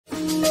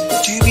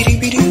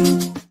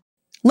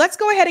let's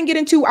go ahead and get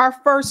into our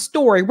first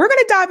story. We're going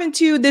to dive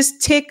into this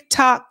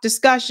TikTok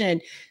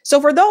discussion.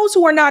 So for those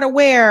who are not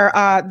aware,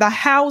 the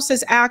House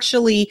has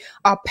actually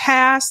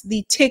passed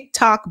the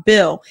TikTok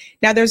bill.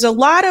 Now, there's a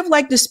lot of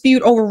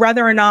dispute over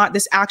whether or not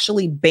this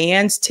actually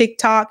bans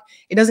TikTok.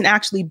 It doesn't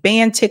actually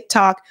ban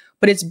TikTok,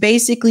 but it's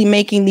basically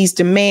making these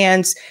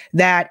demands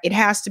that it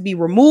has to be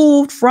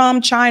removed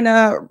from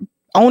China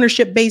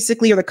ownership,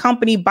 basically, or the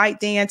company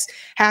ByteDance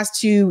has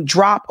to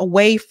drop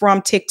away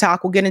from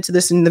TikTok. We'll get into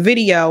this in the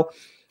video.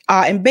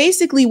 And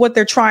basically what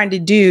they're trying to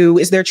do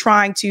is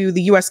the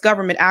US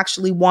government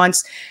actually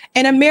wants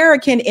an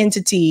American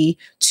entity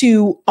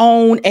to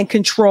own and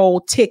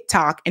control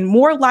TikTok, and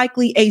more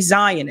likely a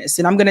Zionist.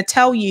 And I'm going to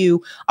tell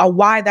you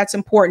why that's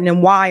important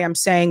and why I'm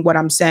saying what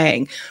I'm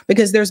saying,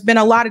 because there's been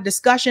a lot of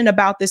discussion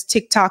about this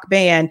TikTok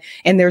ban.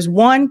 And there's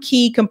one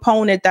key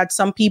component that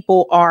some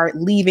people are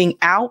leaving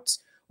out,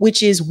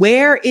 which is,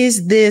 where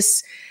is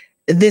this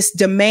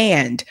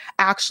demand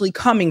actually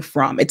coming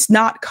from? It's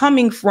not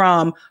coming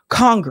from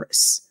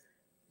Congress.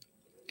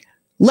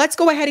 Let's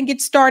go ahead and get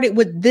started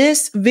with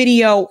this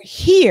video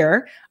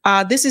here.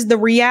 This is the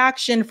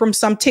reaction from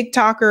some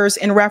TikTokers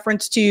in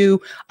reference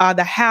to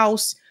the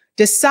House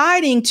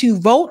deciding to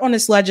vote on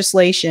this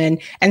legislation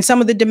and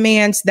some of the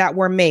demands that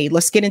were made.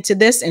 Let's get into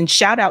this, and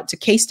shout out to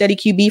Case Study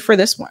QB for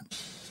this one.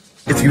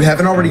 If you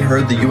haven't already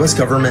heard, the U.S.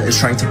 government is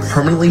trying to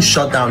permanently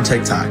shut down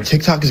TikTok.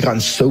 TikTok has gotten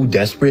so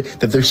desperate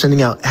that they're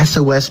sending out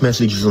SOS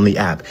messages on the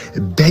app,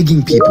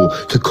 begging people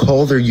to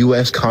call their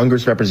U.S.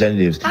 Congress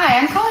representatives. Hi,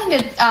 I'm calling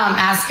to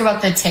ask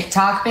about the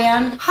TikTok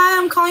ban.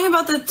 Hi, I'm calling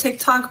about the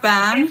TikTok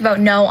ban. Vote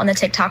no on the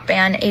TikTok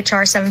ban,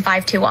 HR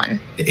 7521.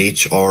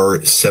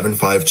 HR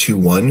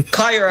 7521.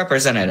 Call your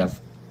representative.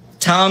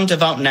 Tell them to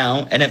vote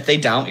no, and if they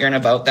don't, you're going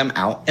to vote them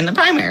out in the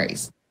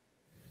primaries.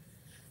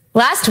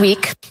 Last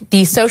week,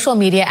 the social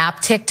media app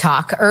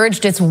TikTok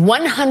urged its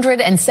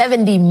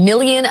 170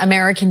 million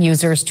American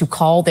users to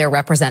call their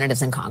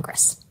representatives in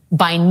Congress.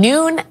 By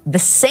noon the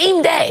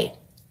same day,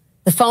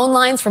 the phone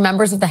lines for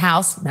members of the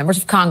House, members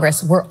of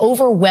Congress, were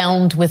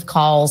overwhelmed with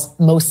calls,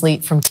 mostly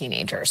from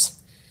teenagers.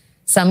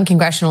 Some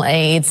congressional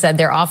aides said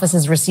their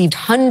offices received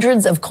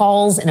hundreds of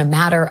calls in a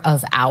matter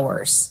of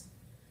hours.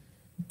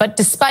 But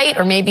despite,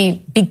 or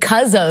maybe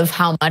because of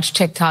how much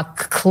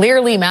TikTok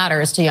clearly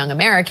matters to young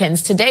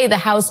Americans, today the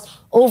House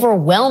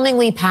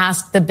overwhelmingly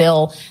passed the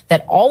bill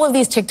that all of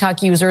these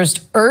TikTok users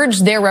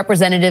urged their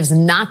representatives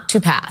not to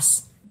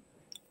pass.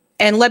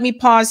 And let me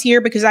pause here,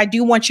 because I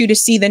do want you to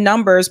see the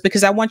numbers,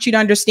 because I want you to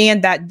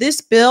understand that this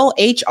bill,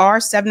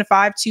 HR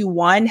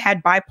 7521,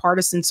 had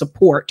bipartisan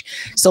support.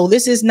 So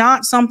this is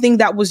not something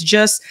that was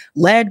just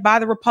led by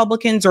the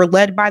Republicans or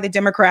led by the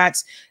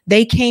Democrats.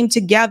 They came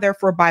together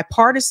for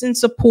bipartisan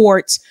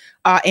support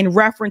in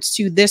reference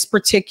to this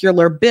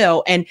particular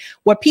bill. And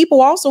what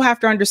people also have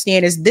to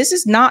understand is this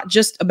is not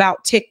just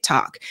about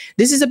TikTok.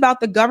 This is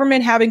about the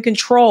government having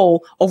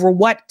control over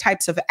what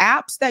types of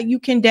apps that you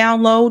can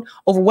download,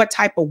 over what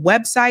type of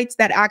websites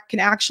that can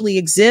actually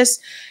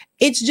exist.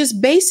 It's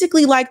just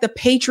basically like the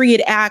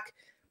Patriot Act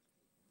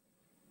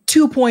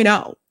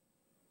 2.0.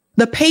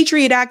 The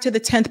Patriot Act to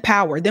the 10th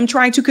power, them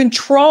trying to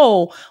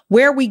control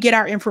where we get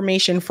our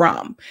information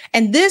from.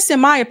 And this, in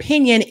my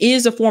opinion,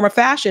 is a form of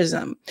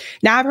fascism.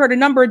 Now, I've heard a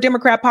number of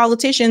Democrat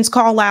politicians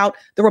call out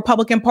the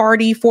Republican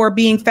Party for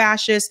being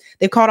fascist.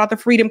 They've called out the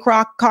Freedom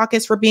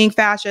Caucus for being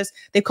fascist.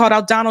 They've called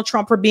out Donald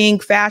Trump for being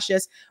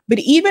fascist. But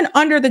even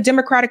under the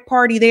Democratic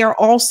Party, they are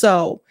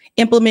also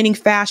implementing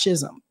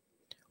fascism.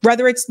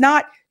 Whether it's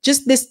not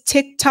just this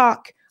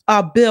TikTok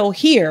bill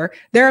here,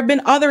 there have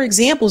been other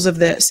examples of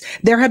this.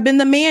 There have been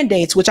the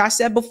mandates, which I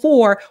said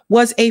before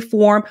was a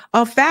form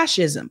of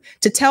fascism,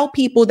 to tell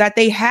people that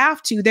they're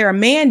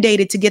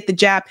mandated to get the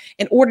jab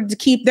in order to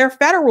keep their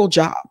federal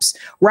jobs,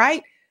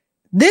 right?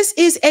 This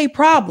is a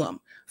problem.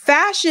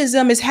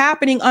 Fascism is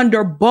happening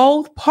under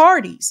both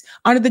parties,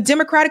 under the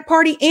Democratic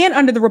Party and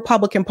under the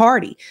Republican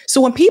Party. So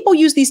when people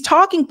use these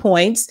talking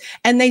points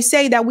and they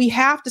say that we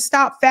have to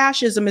stop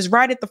fascism is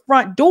right at the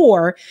front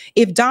door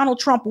if Donald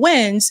Trump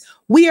wins,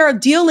 we are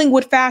dealing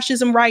with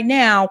fascism right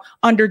now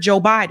under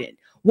Joe Biden.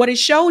 What it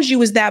shows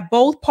you is that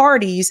both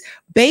parties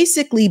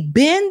basically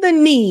bend the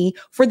knee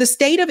for the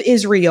state of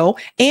Israel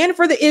and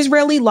for the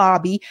Israeli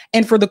lobby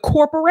and for the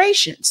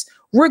corporations.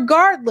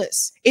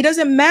 Regardless, it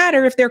doesn't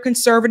matter if they're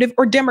conservative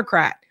or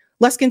Democrat.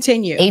 Let's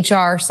continue.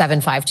 HR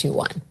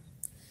 7521.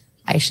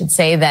 I should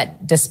say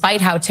that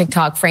despite how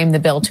TikTok framed the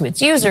bill to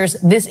its users,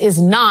 this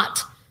is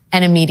not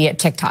an immediate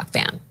TikTok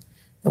ban.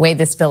 The way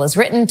this bill is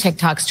written,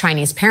 TikTok's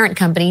Chinese parent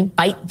company,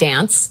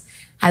 ByteDance,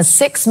 has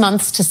 6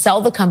 months to sell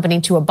the company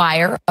to a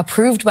buyer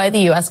approved by the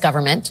U.S.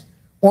 government,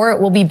 or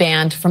it will be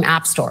banned from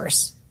app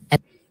stores.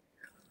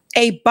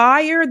 A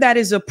buyer that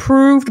is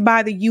approved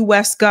by the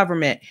U.S.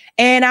 government.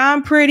 And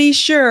I'm pretty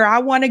sure, I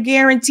want to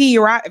guarantee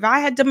you, if I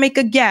had to make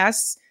a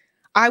guess,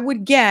 I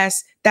would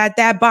guess that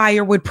that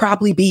buyer would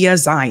probably be a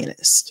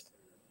Zionist.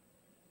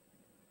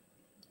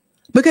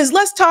 Because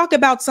let's talk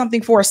about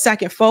something for a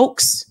second,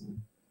 folks.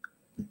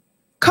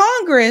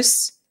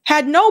 Congress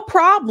had no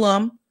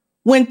problem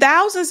when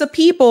thousands of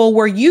people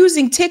were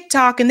using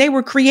TikTok and they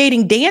were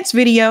creating dance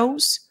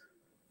videos,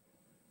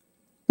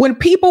 when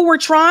people were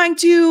trying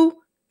to,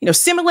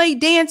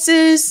 simulate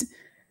dances.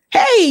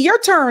 Hey, your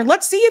turn.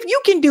 Let's see if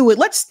you can do it.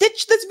 Let's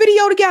stitch this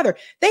video together.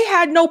 They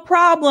had no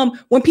problem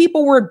when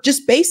people were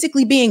just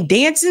basically being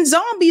dancing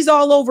zombies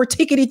all over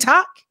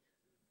TikTok.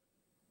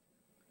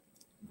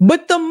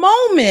 But the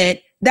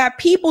moment that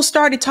people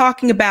started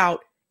talking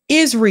about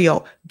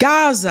Israel,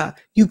 Gaza,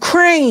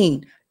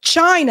 Ukraine,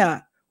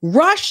 China,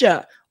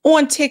 Russia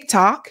on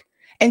TikTok,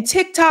 and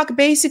TikTok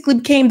basically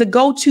became the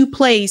go-to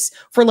place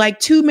for like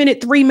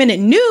 2-minute, 3-minute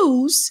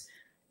news,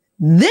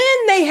 then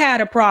they had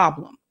a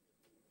problem.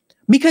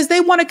 Because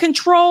they want to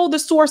control the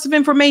source of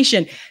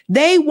information.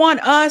 They want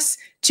us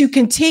to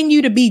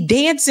continue to be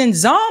dancing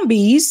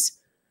zombies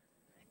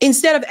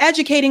instead of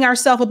educating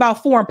ourselves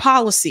about foreign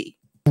policy.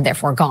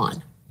 Therefore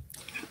gone.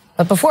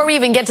 But before we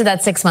even get to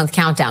that 6-month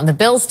countdown, the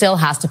bill still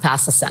has to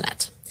pass the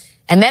Senate.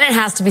 And then it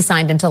has to be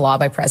signed into law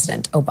by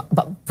President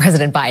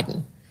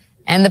Biden.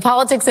 And the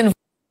politics involved.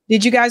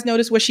 Did you guys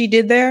notice what she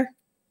did there?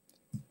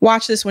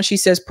 Watch this when she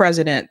says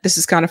president. This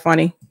is kind of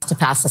funny. To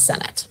pass the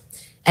Senate.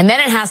 And then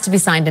it has to be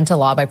signed into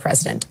law by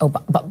President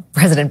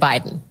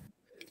Biden.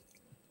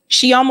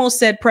 She almost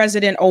said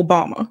President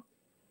Obama.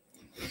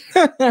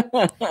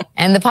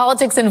 And the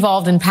politics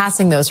involved in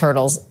passing those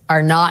hurdles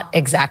are not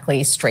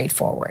exactly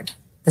straightforward.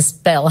 This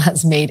bill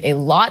has made a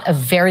lot of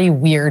very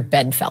weird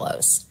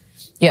bedfellows.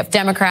 You have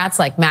Democrats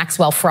like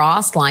Maxwell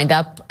Frost lined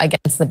up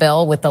against the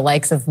bill with the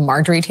likes of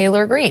Marjorie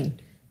Taylor Greene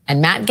and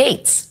Matt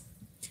Gaetz.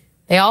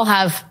 They all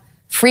have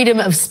freedom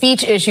of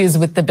speech issues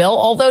with the bill,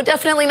 although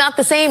definitely not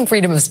the same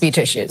freedom of speech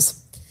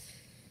issues.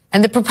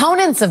 And the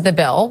proponents of the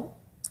bill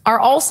are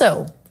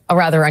also a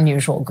rather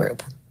unusual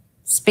group.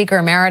 Speaker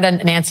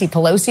Emerita Nancy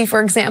Pelosi,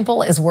 for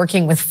example, is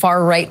working with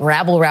far-right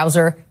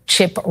rabble-rouser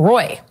Chip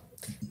Roy.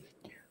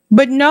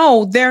 But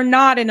no, they're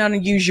not an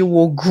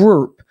unusual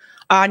group.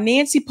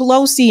 Nancy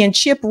Pelosi and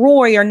Chip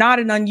Roy are not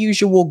an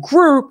unusual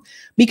group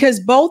because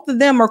both of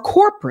them are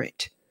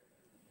corporate.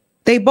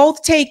 They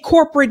both take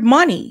corporate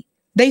money.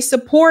 They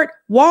support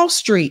Wall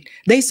Street.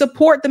 They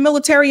support the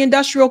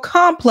military-industrial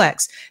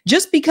complex.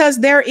 Just because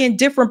they're in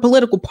different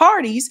political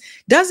parties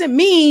doesn't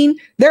mean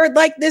they're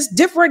like this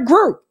different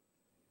group.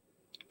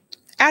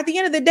 At the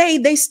end of the day,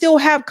 they still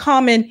have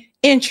common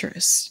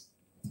interests.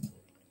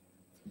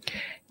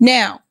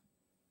 Now,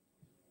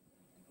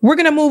 we're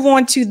going to move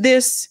on to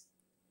this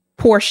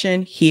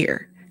portion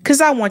here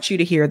because I want you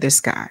to hear this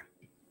guy.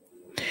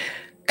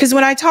 Because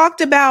when I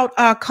talked about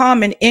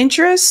common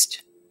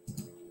interest,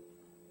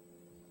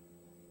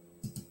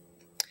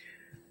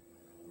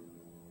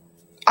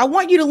 I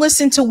want you to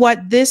listen to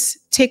what this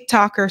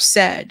TikToker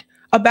said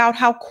about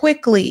how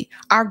quickly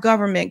our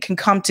government can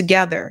come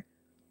together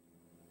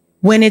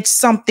when it's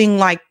something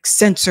like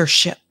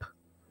censorship.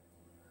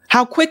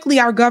 How quickly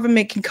our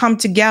government can come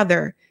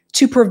together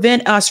to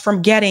prevent us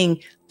from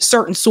getting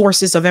certain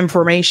sources of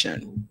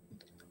information,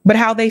 but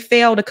how they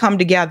fail to come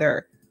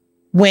together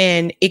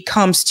when it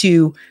comes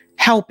to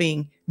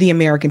helping the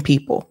American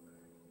people.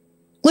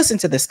 Listen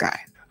to this guy.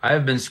 I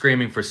have been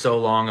screaming for so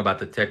long about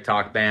the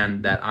TikTok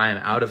ban that I am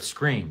out of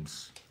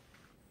screams.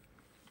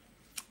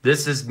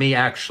 This is me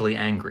actually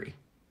angry.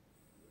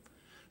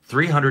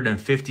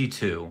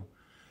 352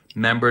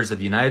 members of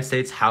the United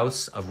States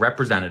House of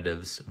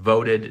Representatives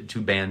voted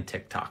to ban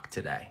TikTok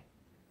today.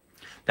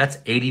 That's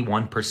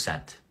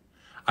 81%.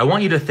 I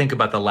want you to think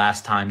about the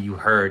last time you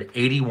heard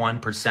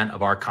 81%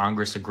 of our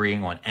Congress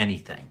agreeing on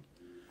anything.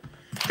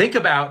 Think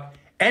about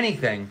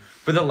anything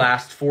for the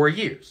last 4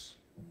 years.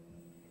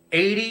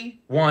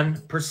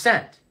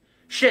 81%.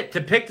 Shit,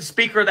 to pick the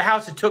Speaker of the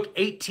House, it took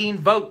 18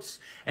 votes,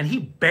 and he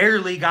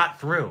barely got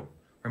through.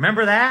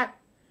 Remember that?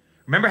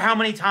 Remember how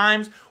many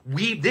times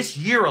this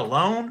year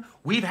alone,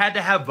 we've had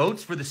to have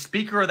votes for the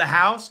Speaker of the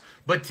House?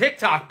 But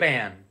TikTok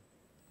ban,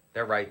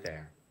 they're right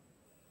there.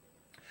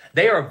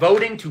 They are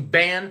voting to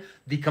ban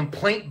the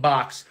complaint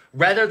box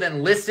rather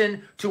than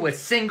listen to a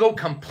single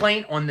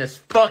complaint on this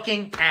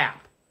fucking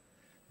app.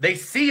 They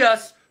see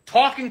us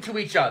talking to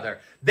each other.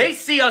 They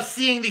see us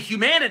seeing the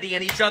humanity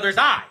in each other's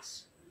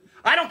eyes.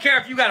 I don't care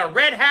if you got a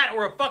red hat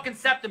or a fucking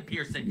septum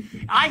piercing.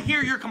 I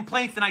hear your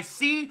complaints and I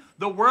see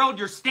the world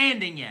you're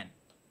standing in.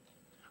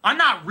 I'm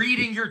not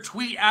reading your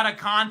tweet out of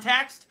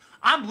context.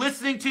 I'm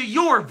listening to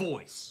your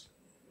voice.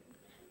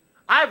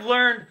 I've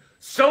learned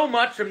so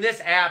much from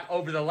this app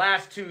over the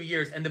last 2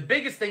 years, and the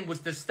biggest thing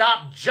was to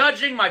stop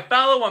judging my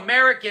fellow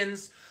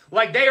Americans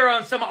like they are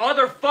on some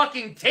other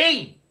fucking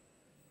team.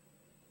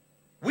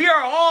 We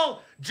are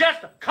all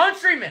just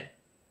countrymen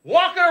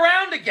walking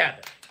around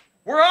together.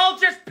 We're all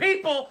just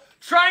people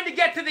trying to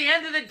get to the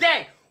end of the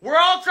day. We're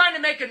all trying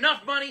to make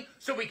enough money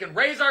so we can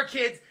raise our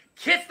kids,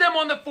 kiss them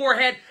on the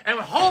forehead, and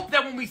hope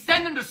that when we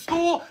send them to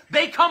school,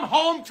 they come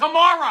home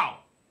tomorrow.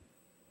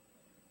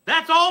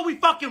 That's all we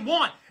fucking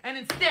want. And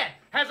instead,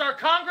 has our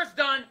Congress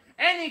done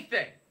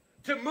anything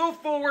to move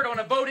forward on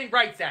a Voting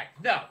Rights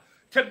Act? No.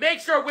 To make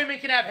sure women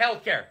can have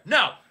health care?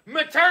 No.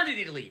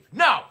 Maternity leave?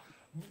 No.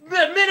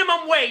 The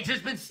minimum wage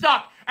has been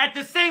stuck at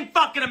the same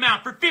fucking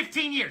amount for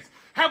 15 years.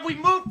 Have we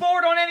moved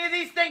forward on any of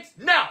these things?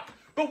 No.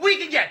 But we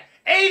can get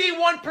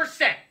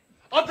 81%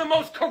 of the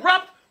most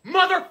corrupt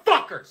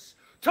motherfuckers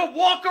to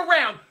walk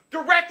around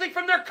directly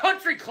from their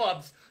country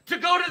clubs to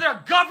go to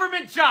their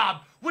government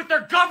job with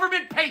their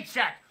government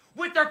paycheck,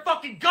 with their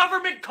fucking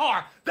government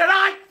car that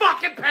I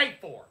fucking pay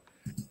for.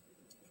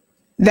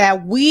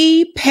 That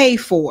we pay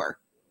for.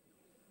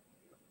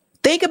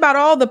 Think about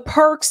all the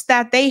perks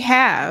that they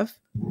have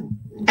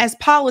as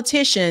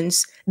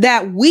politicians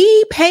that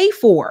we pay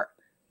for,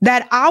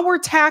 that our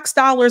tax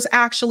dollars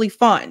actually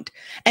fund.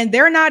 And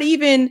they're not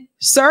even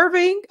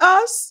serving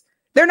us.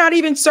 They're not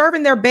even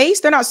serving their base.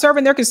 They're not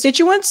serving their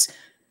constituents.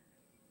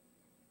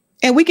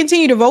 And we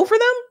continue to vote for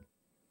them?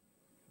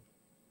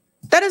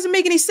 That doesn't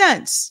make any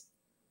sense.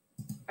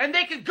 And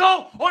they can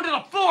go onto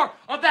the floor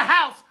of the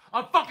House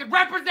of fucking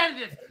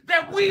Representatives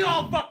that we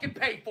all fucking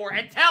pay for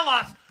and tell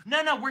us,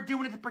 no, we're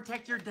doing it to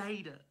protect your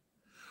data.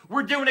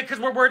 We're doing it because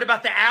we're worried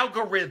about the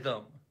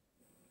algorithm.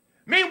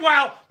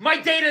 Meanwhile, my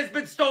data has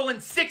been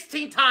stolen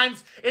 16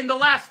 times in the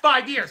last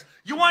 5 years.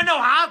 You want to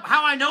know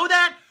how I know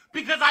that?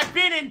 Because I've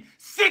been in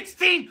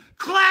 16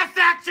 class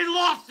action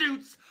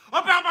lawsuits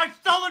about my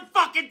stolen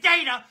fucking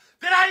data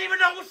that I didn't even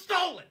know was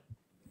stolen.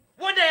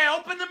 One day I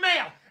open the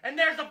mail and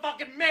there's a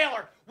fucking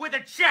mailer with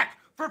a check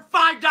for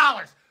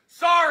 $5.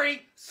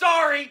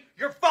 Sorry,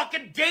 your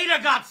fucking data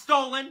got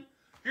stolen.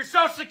 Your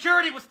social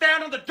security was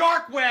found on the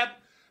dark web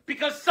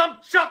because some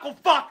chuckle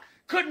fuck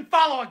couldn't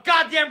follow a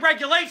goddamn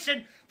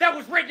regulation that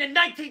was written in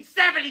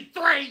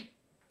 1973.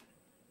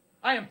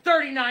 I am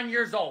 39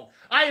 years old.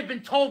 I have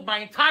been told my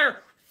entire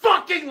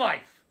fucking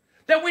life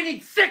that we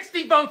need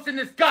 60 votes in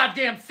this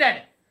goddamn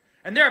Senate.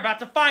 And they're about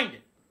to find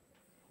it.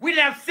 We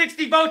didn't have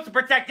 60 votes to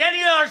protect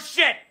any other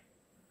shit.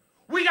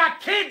 We got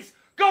kids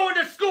going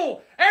to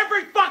school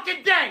every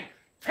fucking day,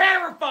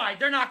 terrified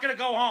they're not going to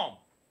go home.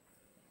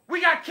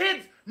 We got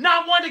kids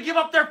not wanting to give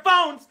up their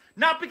phones,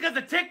 not because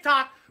of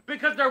TikTok,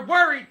 because they're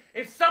worried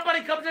if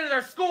somebody comes into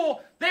their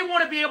school, they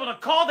want to be able to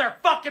call their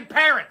fucking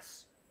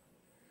parents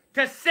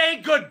to say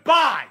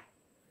goodbye.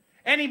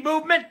 Any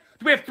movement?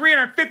 Do we have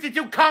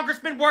 352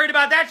 congressmen worried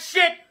about that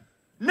shit?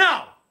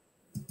 No.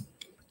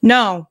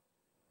 No.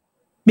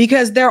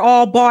 Because they're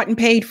all bought and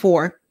paid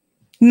for.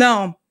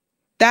 No.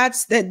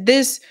 That's that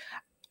this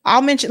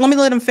I'll mention, let me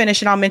let him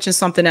finish and I'll mention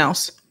something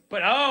else.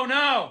 But oh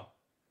no,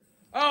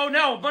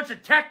 a bunch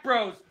of tech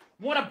bros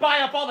want to buy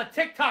up all the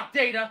TikTok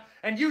data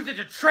and use it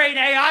to train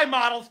AI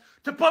models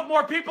to put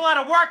more people out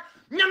of work.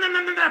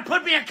 No,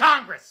 put me in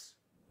Congress.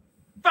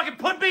 Fucking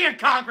put me in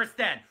Congress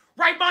then.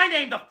 Write my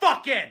name the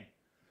fuck in.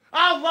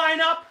 I'll line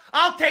up,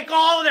 I'll take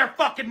all of their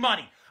fucking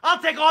money.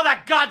 I'll take all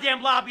that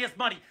goddamn lobbyist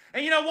money.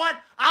 And you know what?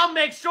 I'll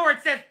make sure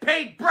it says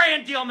paid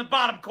brand deal in the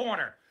bottom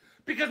corner.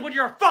 Because when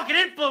you're a fucking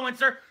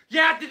influencer, you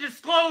have to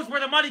disclose where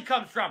the money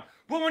comes from.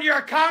 But when you're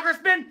a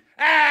congressman,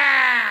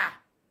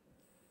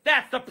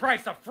 that's the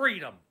price of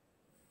freedom.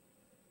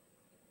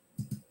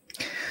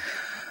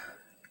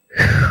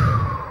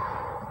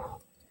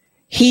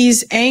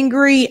 He's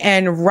angry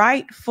and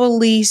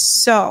rightfully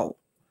so.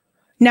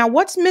 Now,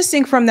 what's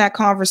missing from that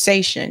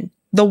conversation?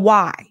 The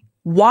why.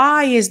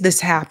 Why is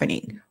this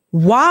happening?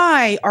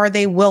 Why are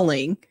they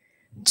willing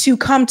to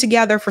come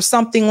together for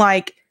something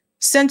like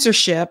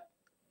censorship,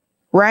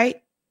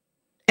 right?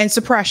 And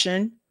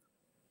suppression,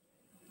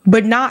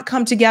 but not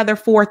come together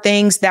for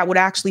things that would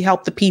actually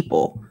help the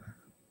people.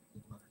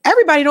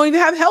 Everybody don't even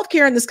have health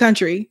care in this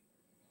country.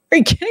 Are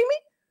you kidding me?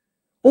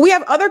 Well, we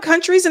have other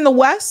countries in the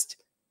West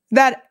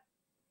that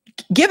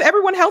give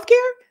everyone health care.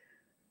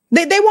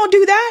 They won't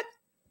do that.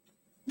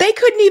 They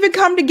couldn't even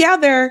come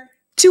together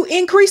to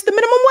increase the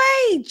minimum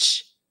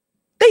wage.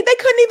 They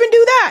couldn't even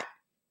do that.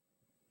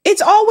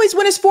 It's always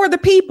when it's for the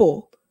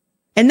people.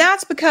 And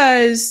that's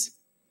because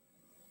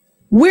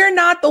we're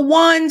not the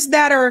ones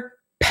that are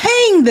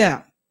paying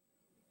them.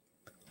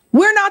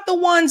 We're not the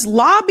ones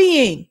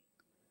lobbying.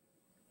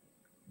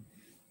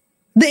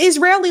 The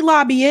Israeli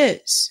lobby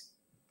is.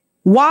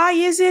 Why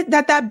is it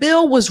that that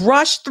bill was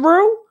rushed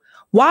through?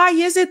 Why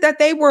is it that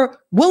they were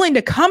willing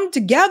to come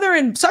together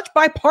in such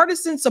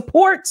bipartisan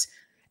support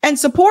and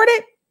support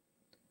it?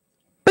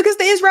 Because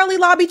the Israeli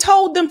lobby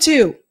told them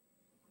to.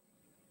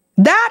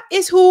 That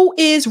is who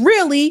is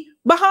really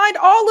behind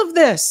all of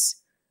this.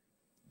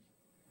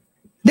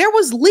 There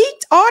was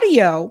leaked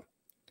audio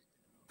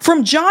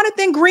from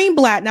Jonathan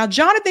Greenblatt. Now,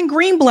 Jonathan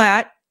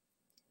Greenblatt,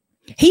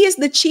 he is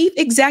the chief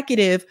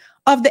executive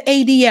of the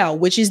ADL,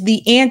 which is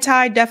the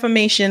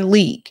Anti-Defamation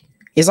League.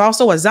 Is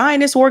also a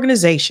Zionist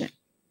organization.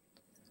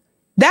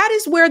 That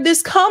is where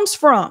this comes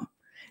from.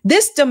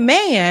 This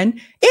demand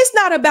is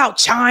not about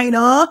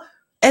China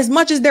as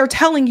much as they're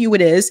telling you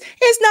it is.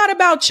 It's not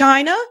about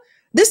China.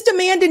 This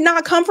demand did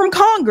not come from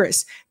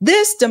Congress.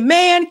 This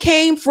demand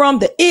came from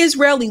the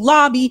Israeli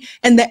lobby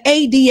and the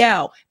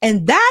ADL.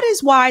 And that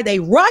is why they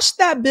rushed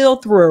that bill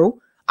through.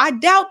 I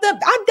doubt they even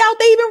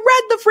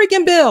read the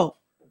freaking bill.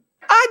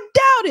 I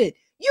doubt it.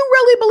 You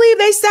really believe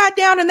they sat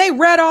down and they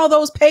read all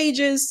those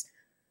pages?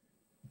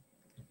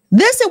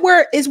 This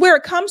is where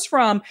it comes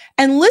from.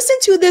 And listen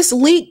to this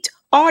leaked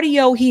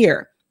audio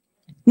here.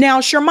 Now,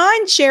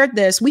 Shermine shared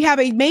this. We have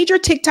a major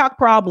TikTok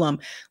problem.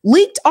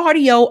 Leaked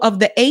audio of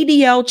the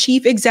ADL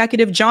chief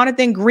executive,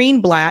 Jonathan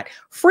Greenblatt,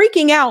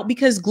 freaking out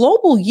because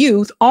global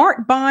youth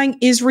aren't buying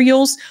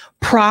Israel's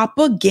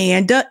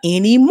propaganda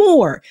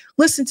anymore.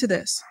 Listen to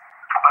this.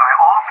 But I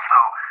also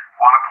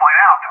want to point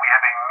out that we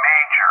have a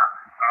major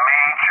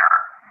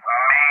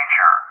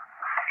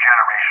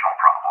generational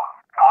problem.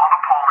 All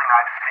the polling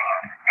I've seen,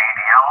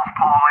 ADL's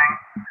polling,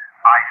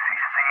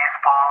 ICC's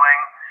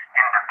polling,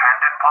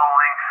 independent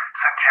polling,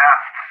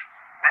 suggests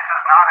this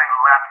is not a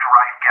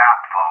left-right gap,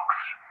 folks.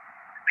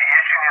 The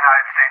issue in the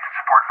United States of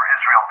support for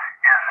Israel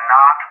is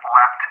not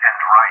left and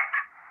right.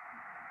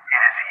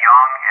 It is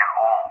young and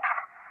old.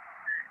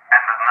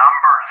 And the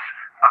numbers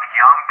of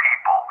young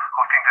people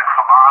who think that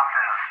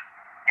Hamas's,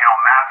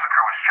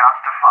 massacre was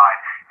justified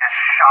is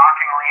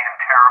shockingly and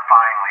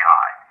terrifyingly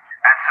high.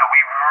 And so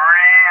we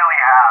really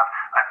have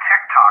a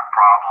TikTok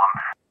problem.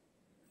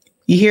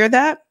 You hear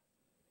that?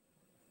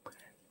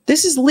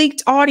 This is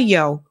leaked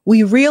audio.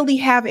 We really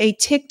have a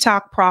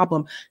TikTok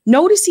problem.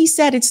 Notice he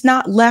said it's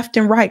not left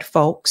and right,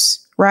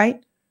 folks,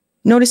 right?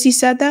 Notice he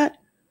said that.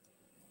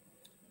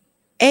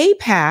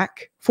 AIPAC,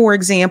 for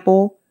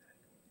example,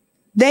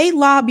 they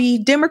lobby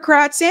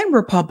Democrats and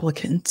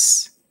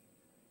Republicans.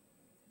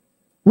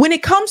 When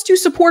it comes to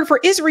support for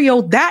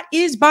Israel, that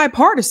is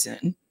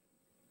bipartisan.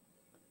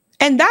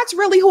 And that's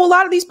really who a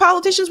lot of these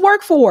politicians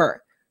work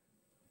for.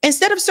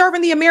 Instead of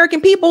serving the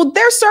American people,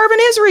 they're serving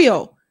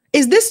Israel.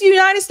 Is this the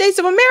United States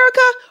of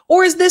America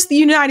or is this the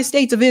United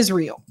States of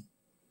Israel?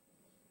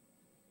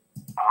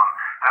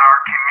 That our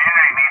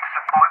community needs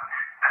support.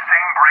 The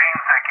same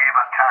brains that gave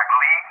us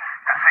Taglit,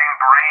 the same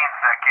brains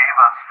that gave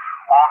us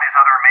all these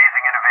other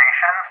amazing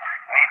innovations,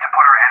 need to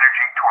put our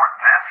energy toward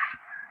this,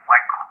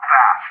 like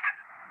fast.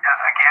 Because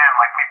again,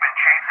 like we've been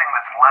chasing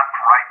this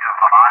left-right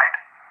divide,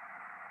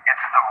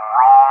 it's the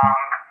wrong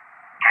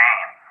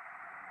game.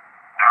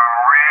 The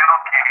real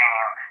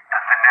game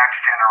is the next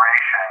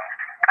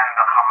generation. And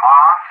the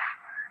Hamas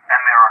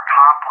and their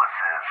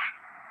accomplices,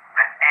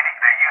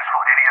 the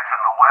useful idiots in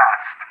the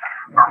West,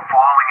 are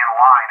falling in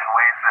line in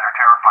ways that are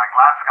terrifying.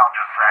 Last thing I'll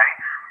just say,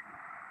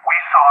 we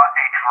saw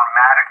a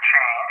dramatic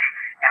change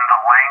in the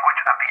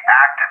language of the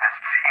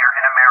activists here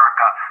in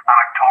America on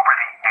October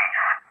the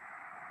 8th.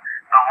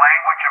 The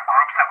language of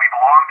groups that we've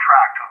long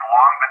tracked, who've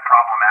long been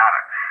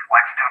problematic,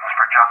 like Students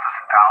for Justice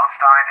in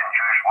Palestine and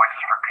Jewish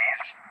Voices for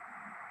Peace,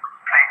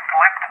 they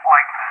flipped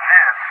like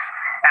this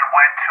and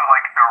went to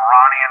like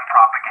Iranian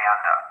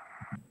propaganda.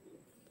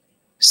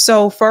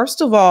 So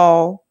first of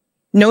all,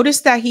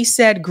 notice that he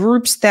said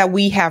groups that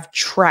we have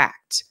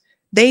tracked.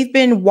 They've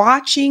been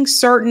watching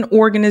certain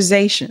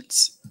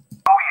organizations.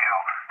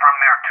 From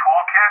their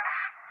toolkits,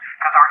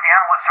 because our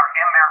analysts are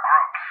in their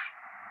groups.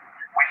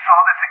 We saw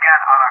this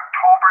again on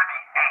October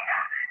the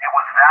 8th. It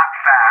was that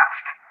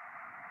fast.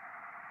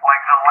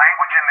 Like the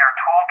language in their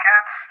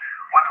toolkits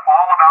was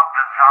all about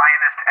the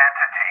Zionist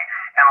entity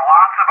and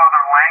lots of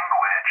other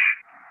language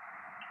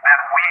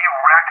that we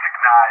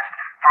recognized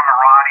from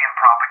Iranian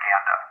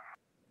propaganda.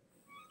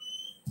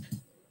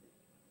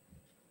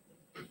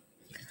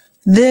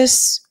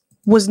 This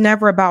was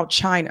never about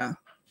China.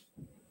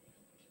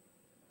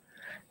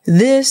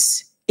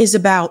 This is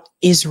about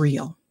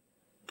Israel.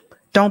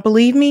 Don't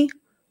believe me?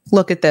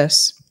 Look at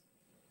this.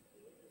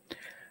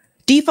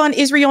 Defund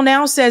Israel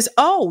Now says,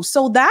 oh,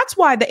 so that's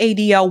why the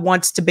ADL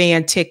wants to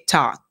ban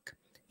TikTok.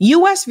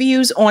 U.S.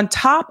 views on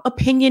top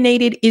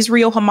opinionated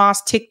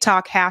Israel-Hamas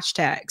TikTok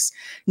hashtags.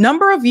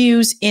 Number of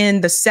views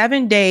in the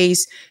 7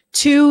 days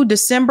to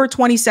December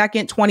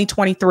 22nd,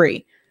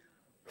 2023.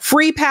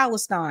 Free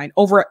Palestine,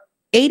 over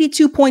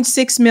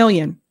 82.6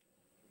 million.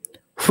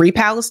 Free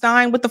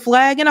Palestine with the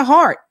flag and a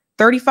heart,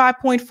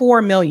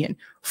 35.4 million.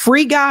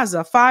 Free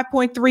Gaza,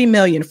 5.3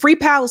 million. Free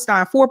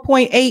Palestine,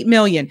 4.8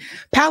 million.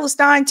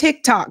 Palestine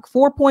TikTok,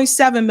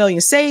 4.7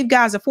 million. Save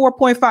Gaza,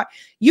 4.5.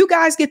 You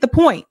guys get the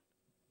point.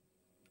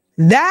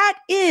 That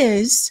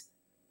is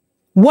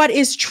what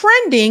is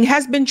trending,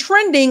 has been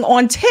trending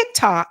on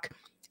TikTok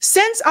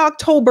since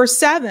October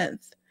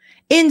 7th,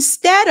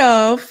 instead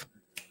of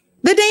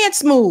the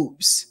dance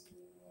moves.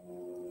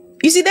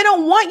 You see, they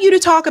don't want you to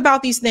talk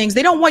about these things.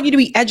 They don't want you to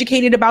be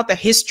educated about the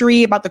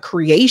history, about the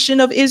creation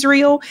of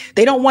Israel.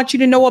 They don't want you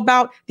to know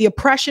about the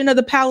oppression of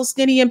the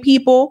Palestinian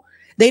people.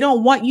 They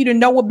don't want you to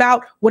know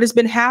about what has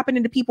been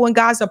happening to people in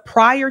Gaza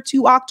prior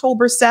to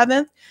October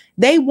 7th.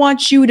 They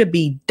want you to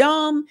be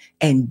dumb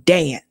and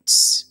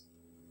dance.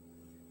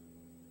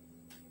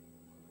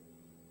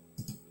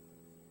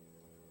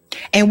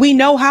 And we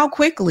know how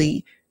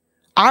quickly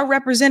our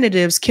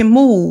representatives can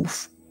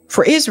move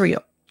for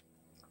Israel.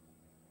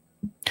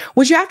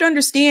 What you have to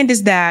understand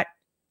is that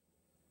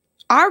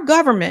our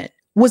government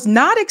was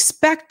not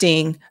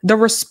expecting the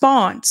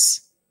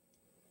response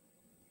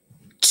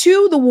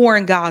to the war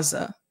in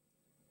Gaza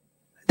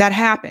that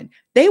happened.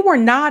 They were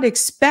not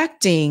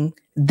expecting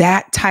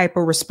that type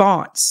of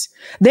response.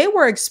 They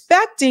were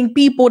expecting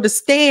people to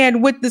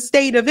stand with the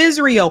state of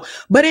Israel,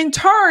 but in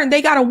turn,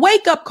 they got a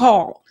wake-up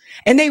call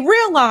and they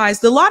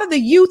realized a lot of the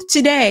youth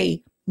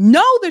today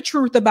know the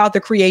truth about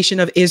the creation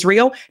of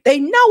Israel. They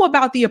know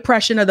about the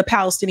oppression of the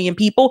Palestinian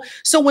people.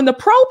 So when the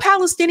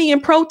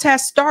pro-Palestinian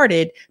protests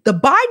started, the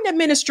Biden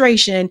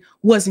administration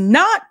was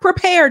not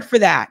prepared for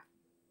that.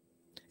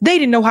 They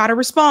didn't know how to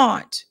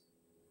respond.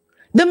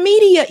 The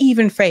media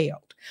even failed.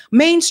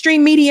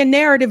 Mainstream media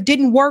narrative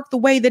didn't work the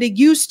way that it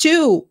used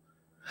to,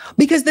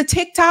 because the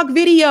TikTok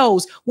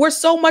videos were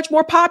so much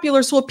more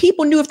popular. So if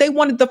people knew if they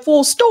wanted the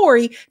full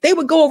story, they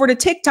would go over to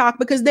TikTok,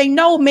 because they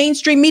know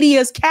mainstream media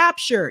is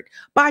captured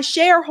by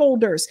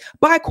shareholders,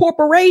 by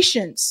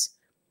corporations.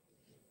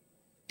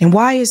 And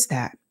why is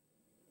that?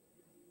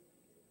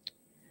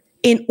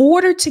 In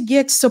order to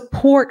get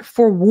support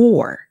for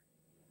war,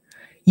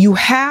 you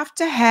have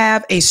to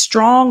have a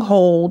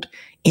stronghold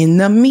in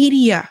the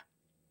media.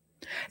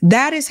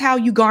 That is how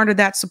you garner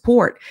that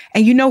support.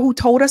 And you know who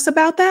told us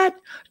about that?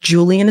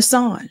 Julian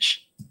Assange.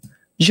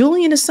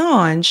 Julian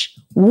Assange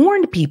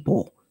warned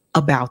people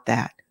about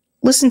that.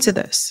 Listen to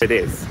this. It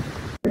is.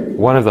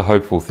 One of the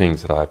hopeful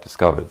things that I've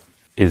discovered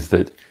is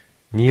that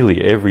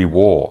nearly every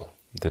war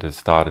that has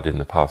started in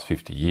the past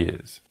 50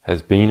 years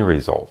has been a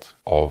result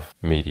of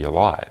media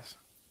lies.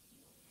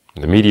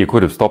 The media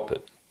could have stopped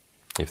it.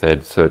 If they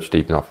had searched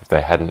deep enough, if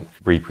they hadn't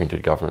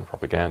reprinted government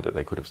propaganda,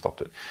 they could have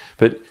stopped it.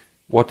 But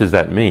what does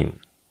that mean?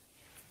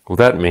 Well,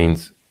 that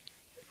means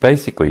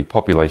basically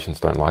populations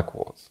don't like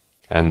wars.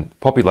 And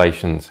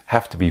populations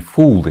have to be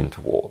fooled into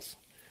wars.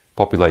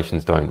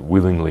 Populations don't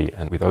willingly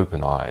and with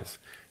open eyes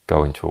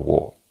go into a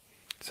war.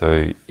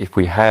 So if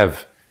we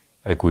have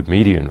a good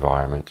media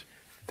environment,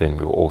 then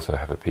we'll also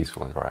have a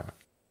peaceful environment.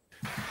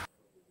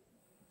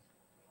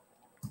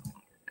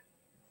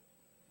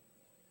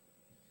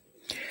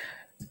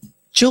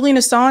 Julian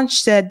Assange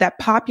said that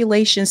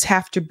populations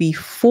have to be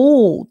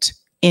fooled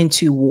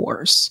into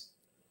wars.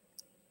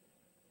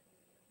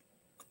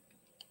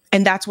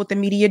 And that's what the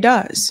media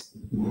does.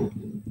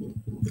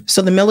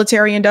 So the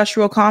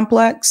military-industrial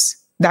complex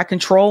that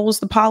controls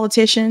the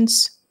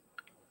politicians,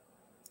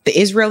 the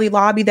Israeli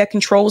lobby that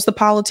controls the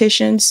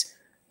politicians,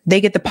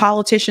 they get the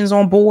politicians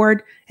on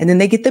board, and then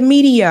they get the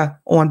media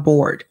on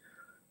board.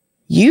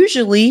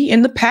 Usually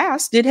in the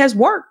past, it has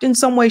worked in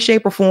some way,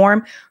 shape, or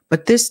form,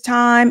 but this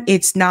time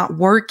it's not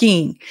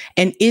working.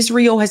 And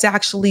Israel has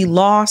actually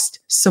lost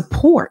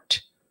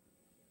support.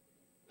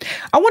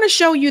 I want to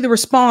show you the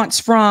response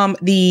from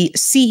the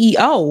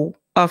CEO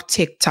of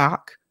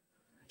TikTok.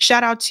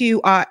 Shout out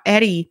to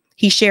Eddie.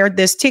 He shared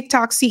this.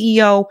 TikTok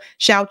CEO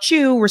Xiao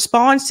Chu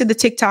responds to the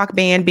TikTok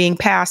ban being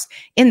passed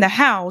in the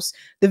House.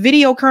 The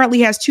video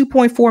currently has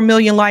 2.4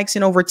 million likes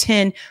and over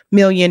 10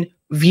 million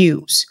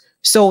views.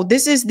 So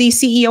this is the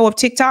CEO of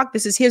TikTok.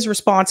 This is his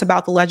response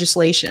about the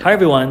legislation. Hi,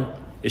 everyone.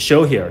 It's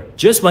Show here.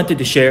 Just wanted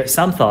to share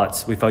some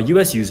thoughts with our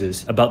US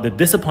users about the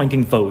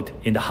disappointing vote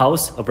in the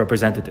House of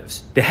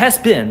Representatives. There has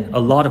been a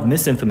lot of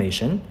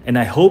misinformation, and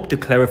I hope to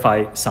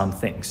clarify some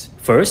things.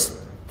 First,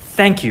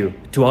 thank you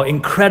to our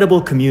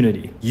incredible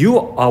community. You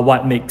are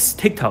what makes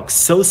TikTok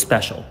so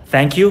special.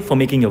 Thank you for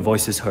making your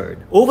voices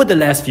heard. Over the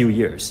last few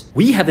years,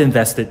 we have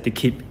invested to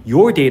keep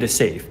your data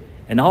safe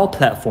and our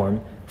platform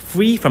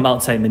free from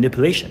outside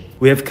manipulation.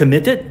 We have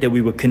committed that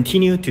we will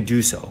continue to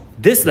do so.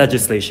 This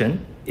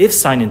legislation, if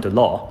signed into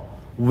law,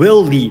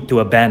 will lead to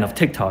a ban of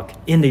TikTok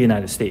in the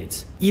United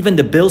States. Even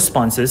the bill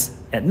sponsors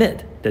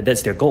admit that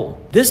that's their goal.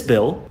 This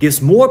bill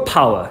gives more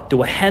power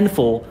to a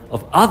handful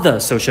of other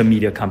social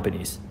media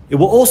companies. It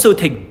will also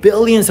take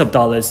billions of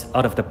dollars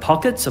out of the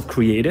pockets of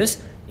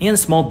creators and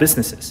small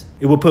businesses.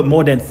 It will put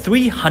more than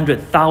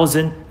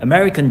 300,000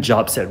 American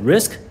jobs at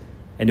risk,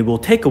 and it will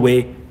take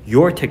away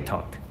your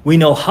TikTok. We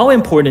know how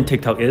important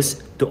TikTok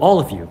is to all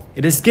of you.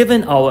 It has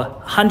given our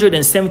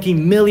 170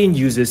 million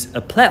users a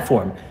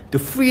platform to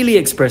freely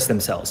express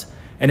themselves,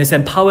 and has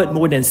empowered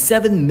more than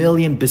 7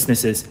 million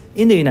businesses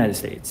in the United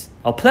States.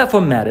 Our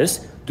platform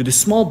matters to the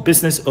small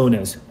business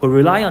owners who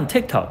rely on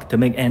TikTok to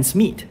make ends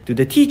meet, to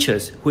the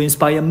teachers who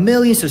inspire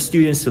millions of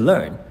students to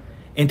learn,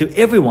 and to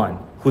everyone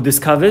who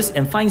discovers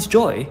and finds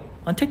joy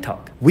on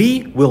TikTok.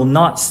 We will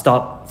not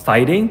stop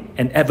fighting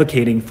and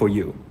advocating for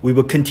you. We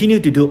will continue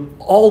to do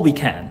all we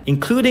can,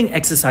 including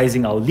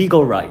exercising our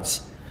legal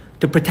rights,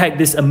 to protect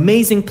this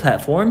amazing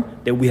platform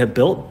that we have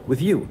built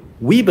with you.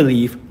 We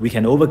believe we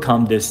can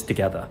overcome this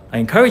together. I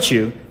encourage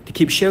you to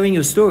keep sharing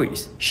your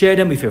stories. Share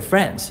them with your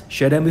friends.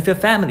 Share them with your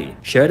family.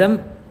 Share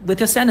them with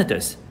your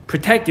senators.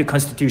 Protect your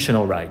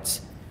constitutional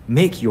rights.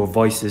 Make your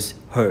voices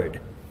heard.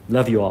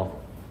 Love you all.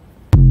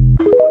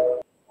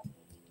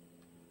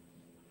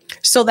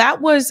 So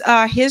that was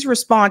his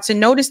response. And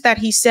notice that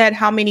he said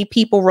how many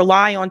people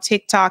rely on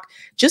TikTok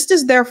just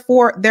as they're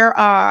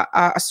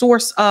a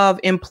source of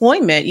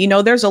employment. You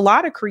know, there's a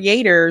lot of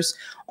creators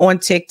on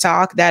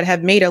TikTok that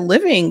have made a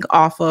living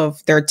off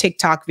of their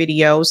TikTok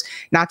videos,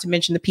 not to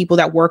mention the people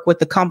that work with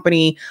the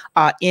company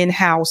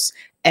in-house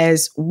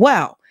as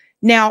well.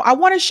 Now, I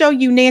want to show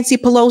you Nancy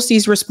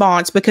Pelosi's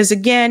response, because,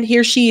 again,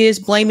 here she is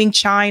blaming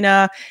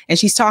China, and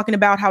she's talking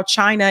about how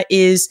China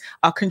is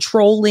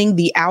controlling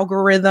the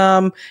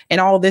algorithm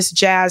and all this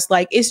jazz.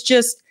 Like, it's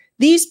just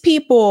these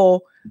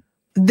people,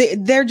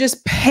 they're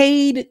just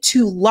paid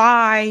to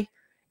lie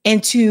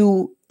and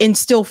to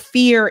instill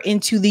fear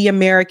into the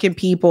American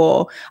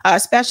people,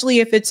 especially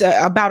if it's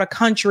about a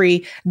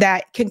country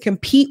that can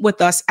compete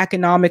with us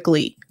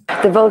economically.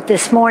 The vote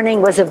this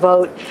morning was a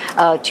vote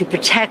to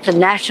protect the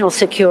national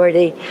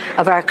security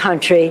of our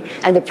country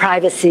and the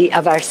privacy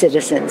of our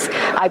citizens.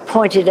 I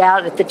pointed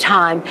out at the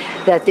time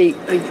that the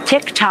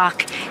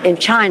TikTok in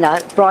China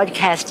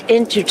broadcast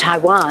into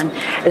Taiwan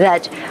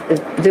that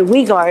the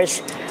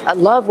Uyghurs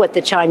love what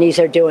the Chinese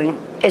are doing.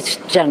 It's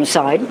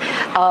genocide.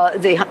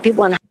 The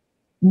people in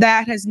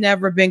that has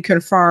never been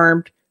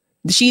confirmed.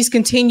 She's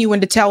continuing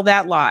to tell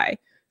that lie.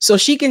 So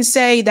she can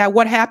say that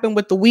what happened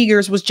with the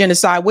Uyghurs was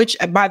genocide, which,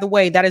 by the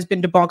way, that has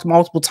been debunked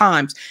multiple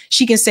times.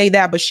 She can say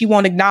that, but she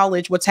won't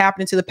acknowledge what's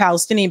happening to the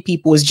Palestinian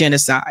people is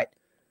genocide.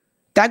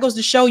 That goes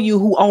to show you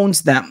who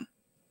owns them.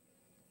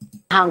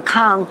 Hong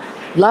Kong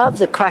love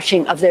the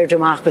crushing of their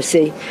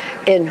democracy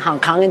in Hong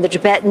Kong. And the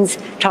Tibetans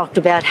talked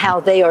about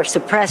how they are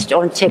suppressed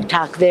on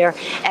TikTok there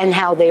and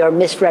how they are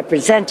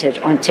misrepresented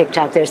on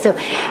TikTok there. So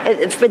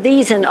for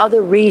these and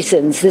other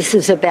reasons, this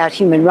is about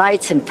human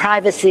rights and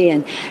privacy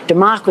and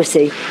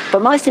democracy.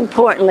 But most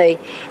importantly,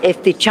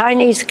 if the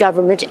Chinese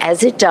government,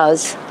 as it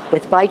does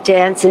with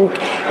ByteDance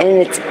and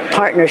its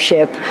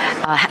partnership,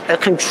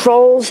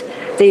 controls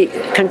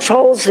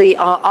the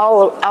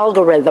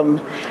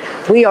algorithm,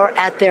 we are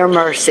at their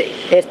mercy.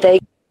 If they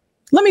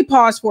Let me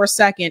pause for a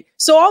second.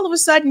 So all of a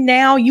sudden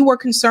now you are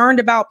concerned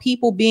about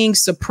people being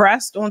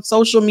suppressed on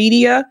social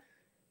media.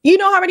 You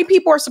know how many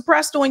people are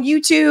suppressed on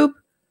YouTube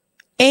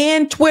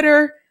and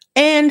Twitter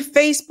and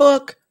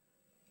Facebook?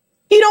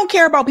 You don't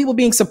care about people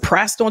being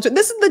suppressed on Twitter.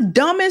 This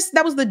is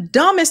that was the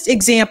dumbest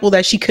example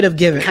that she could have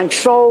given.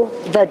 Control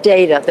the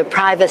data, the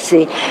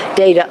privacy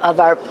data of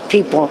our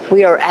people.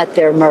 We are at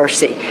their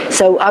mercy.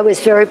 So I was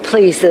very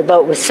pleased the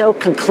vote was so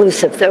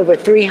conclusive, over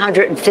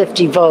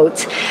 350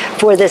 votes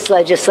for this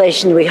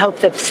legislation. We hope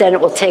the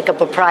Senate will take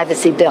up a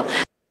privacy bill.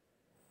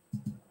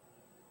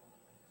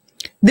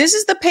 This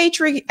is the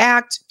Patriot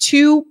Act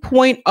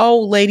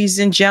 2.0, ladies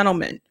and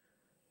gentlemen.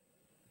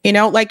 You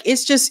know, like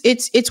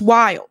it's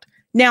wild.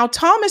 Now,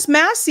 Thomas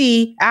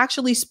Massie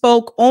actually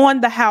spoke on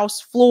the House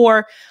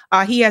floor.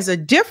 He has a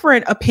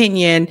different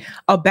opinion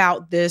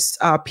about this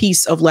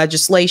piece of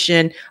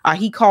legislation.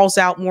 He calls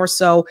out more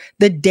so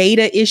the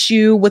data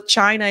issue with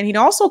China, and he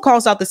also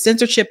calls out the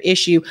censorship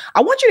issue.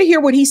 I want you to hear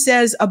what he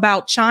says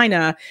about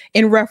China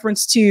in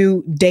reference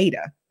to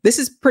data. This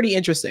is pretty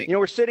interesting. You know,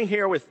 we're sitting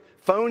here with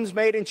phones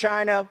made in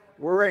China.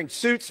 We're wearing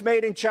suits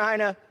made in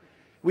China.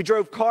 We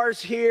drove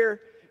cars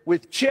here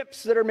with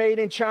chips that are made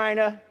in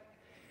China.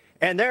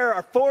 And they're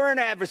our foreign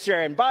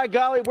adversary. And by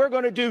golly, we're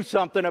going to do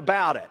something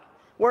about it.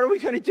 What are we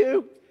going to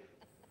do?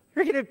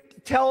 We're going to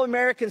tell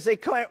Americans they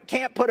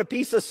can't put a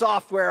piece of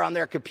software on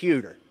their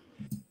computer.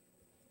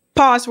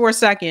 Pause for a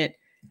second.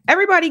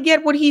 Everybody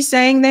get what he's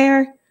saying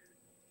there?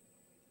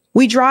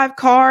 We drive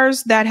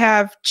cars that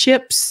have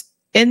chips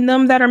in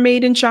them that are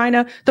made in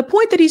China. The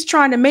point that he's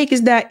trying to make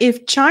is that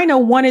if China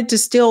wanted to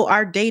steal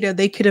our data,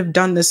 they could have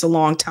done this a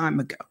long time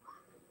ago.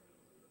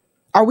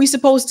 Are we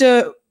supposed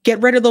to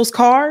get rid of those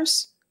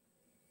cars?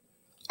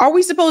 Are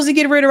we supposed to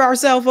get rid of our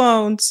cell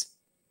phones?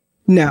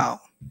 No.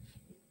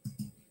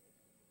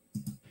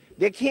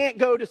 They can't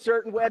go to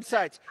certain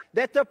websites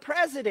that the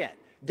president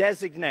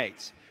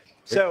designates.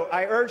 So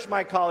I urge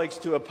my colleagues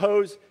to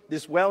oppose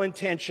this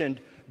well-intentioned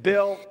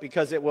bill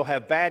because it will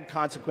have bad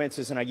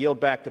consequences, and I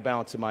yield back the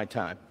balance of my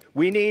time.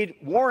 We need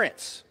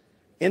warrants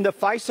in the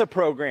FISA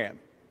program.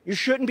 You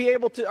shouldn't be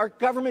able to, our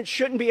government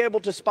shouldn't be able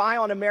to spy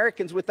on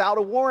Americans without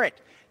a warrant,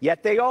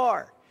 yet they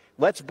are.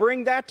 Let's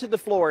bring that to the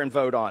floor and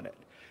vote on it.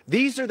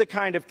 These are the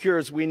kind of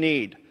cures we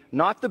need,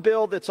 not the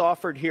bill that's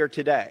offered here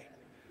today.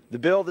 The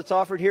bill that's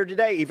offered here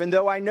today, even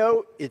though I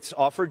know it's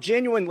offered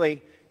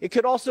genuinely, it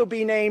could also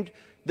be named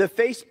the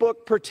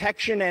Facebook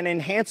Protection and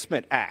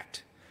Enhancement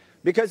Act,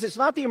 because it's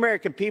not the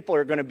American people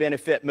who are going to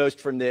benefit most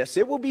from this.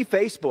 It will be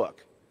Facebook.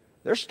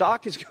 Their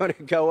stock is going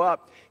to go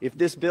up if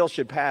this bill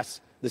should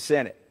pass the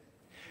Senate.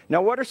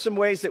 Now, what are some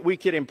ways that we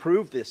could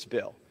improve this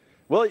bill?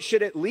 Well, it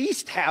should at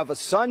least have a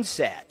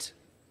sunset.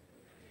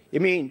 I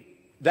mean,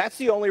 that's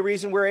the only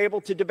reason we're able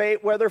to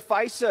debate whether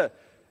FISA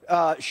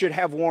should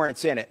have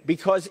warrants in it,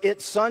 because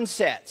it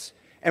sunsets.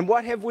 And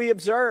what have we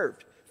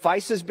observed?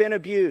 FISA's been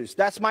abused.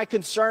 That's my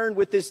concern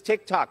with this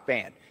TikTok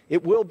ban.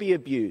 It will be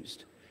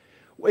abused.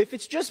 If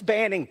it's just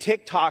banning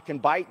TikTok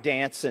and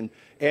ByteDance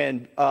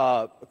and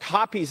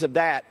copies of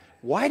that,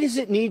 why does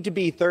it need to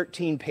be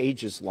 13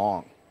 pages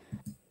long?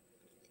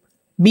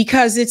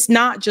 Because it's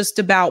not just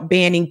about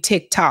banning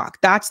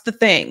TikTok. That's the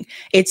thing.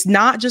 It's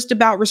not just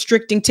about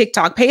restricting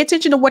TikTok. Pay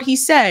attention to what he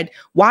said.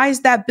 Why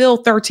is that bill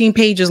 13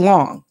 pages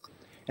long?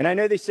 And I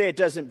know they say it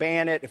doesn't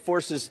ban it. It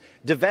forces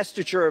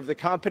divestiture of the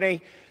company.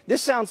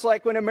 This sounds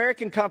like when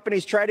American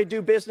companies try to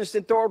do business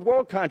in third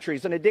world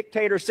countries and a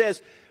dictator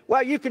says,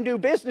 well, you can do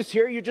business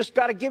here. You just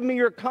got to give me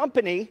your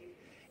company.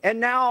 And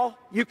now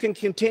you can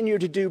continue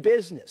to do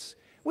business.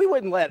 We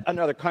wouldn't let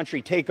another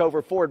country take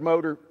over Ford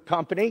Motor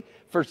Company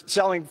for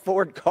selling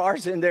Ford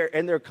cars in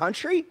their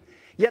country.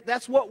 Yet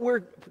that's what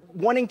we're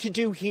wanting to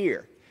do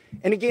here.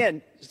 And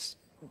again,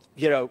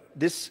 you know,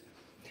 this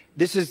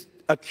is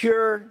a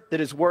cure that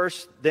is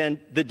worse than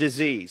the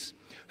disease.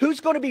 Who's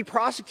going to be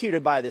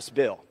prosecuted by this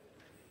bill?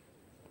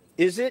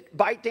 Is it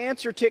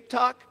ByteDance or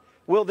TikTok?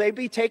 Will they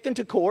be taken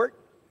to court?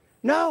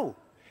 No.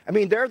 I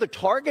mean, they're the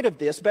target of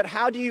this, but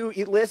how do you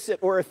elicit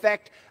or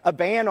effect a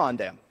ban on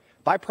them?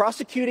 By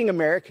prosecuting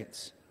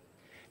Americans.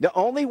 The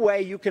only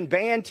way you can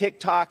ban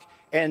TikTok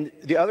and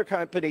the other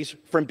companies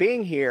from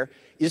being here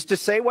is to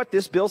say what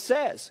this bill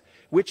says,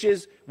 which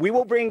is we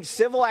will bring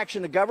civil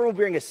action, the government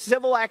will bring a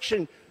civil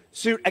action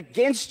suit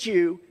against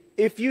you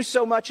if you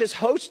so much as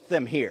host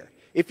them here.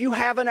 If you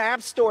have an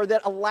app store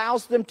that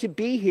allows them to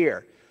be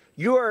here,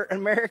 you are an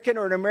American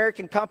or an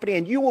American company,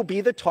 and you will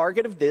be the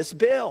target of this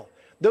bill.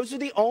 Those are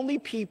the only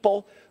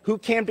people who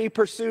can be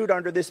pursued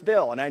under this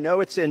bill. And I know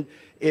it's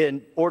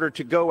in order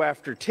to go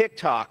after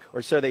TikTok,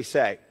 or so they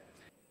say.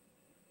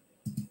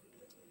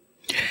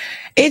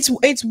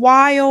 It's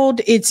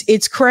wild.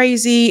 It's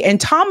crazy. And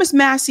Thomas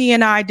Massey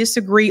and I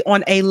disagree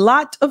on a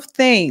lot of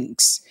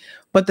things.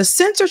 But the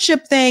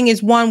censorship thing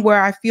is one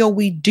where I feel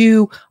we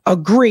do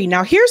agree.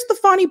 Now, here's the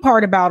funny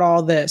part about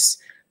all this.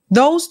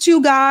 Those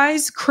two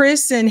guys,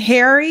 Chris and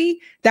Harry,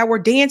 that were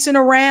dancing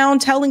around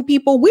telling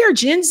people we're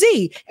Gen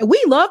Z and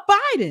we love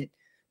Biden.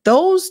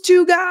 Those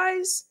two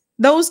guys,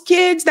 those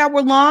kids that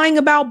were lying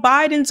about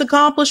Biden's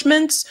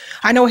accomplishments.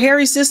 I know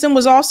Harry's system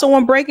was also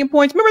on Breaking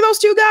Points. Remember those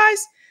two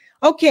guys?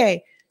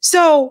 Okay,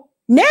 so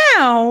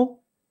now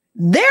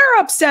they're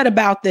upset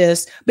about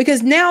this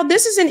because now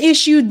this is an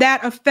issue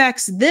that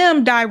affects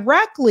them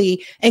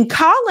directly. And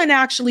Colin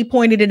actually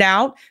pointed it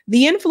out.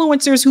 The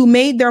influencers who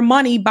made their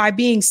money by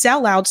being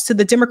sellouts to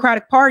the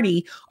Democratic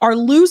Party are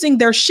losing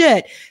their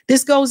shit.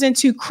 This goes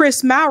into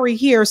Chris Mowry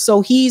here. So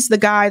he's the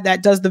guy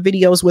that does the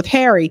videos with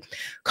Harry.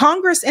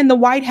 Congress and the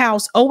White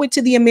House owe it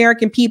to the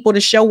American people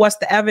to show us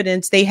the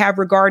evidence they have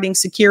regarding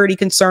security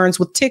concerns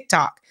with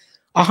TikTok.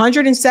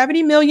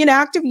 170 million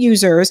active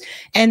users,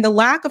 and the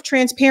lack of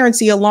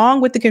transparency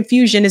along with the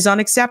confusion is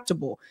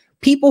unacceptable.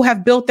 People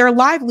have built their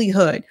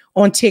livelihood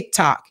on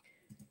TikTok,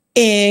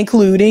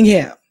 including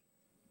him.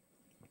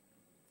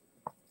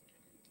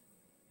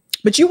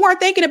 But you weren't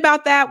thinking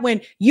about that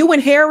when you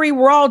and Harry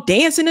were all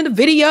dancing in the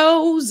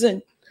videos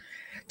and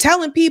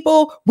telling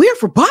people, we're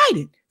for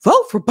Biden,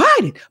 vote for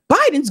Biden.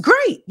 Biden's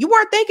great. You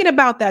weren't thinking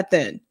about that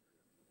then.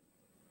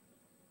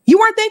 You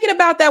weren't thinking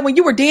about that when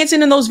you were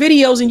dancing in those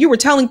videos and you were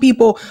telling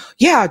people,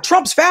 yeah,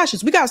 Trump's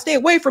fascist. We got to stay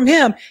away from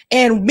him.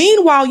 And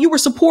meanwhile, you were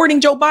supporting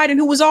Joe Biden,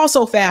 who was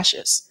also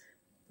fascist.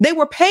 They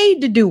were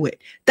paid to do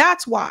it.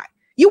 That's why.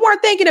 You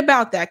weren't thinking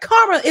about that.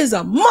 Karma is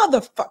a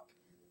motherfucker.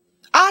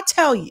 I'll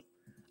tell you.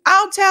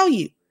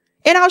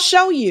 And I'll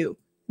show you.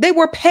 They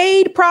were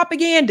paid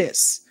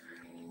propagandists.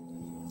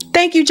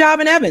 Thank you,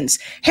 Javin Evans.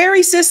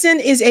 Harry Sisson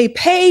is a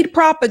paid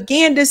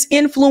propagandist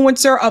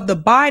influencer of the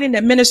Biden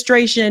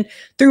administration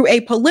through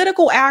a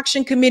political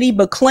action committee,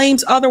 but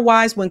claims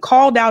otherwise when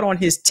called out on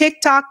his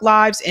TikTok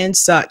lives and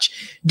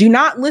such. Do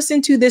not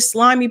listen to this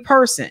slimy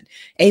person.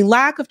 A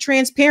lack of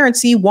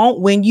transparency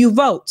won't win you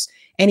votes.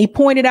 And he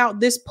pointed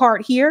out this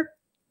part here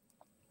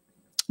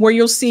where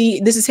you'll see,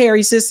 this is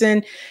Harry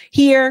Sisson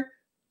here,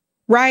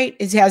 right?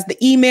 It has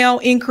the email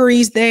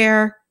inquiries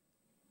there.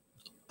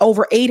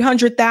 Over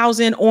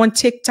 800,000 on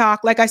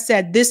TikTok. Like I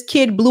said, this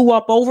kid blew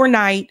up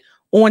overnight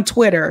on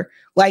Twitter.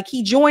 Like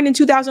he joined in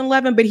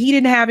 2011, but he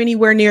didn't have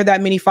anywhere near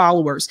that many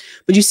followers.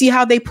 But you see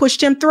how they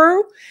pushed him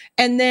through?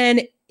 And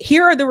then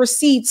here are the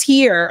receipts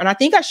here. And I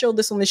think I showed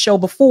this on the show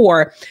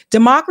before.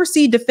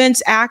 Democracy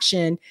Defense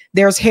Action.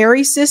 There's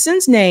Harry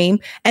Sisson's name.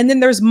 And then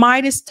there's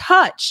Midas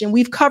Touch. And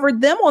we've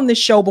covered them on the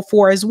show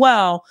before as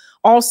well.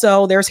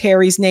 Also, there's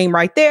Harry's name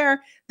right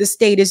there. The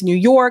state is New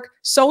York.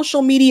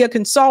 Social Media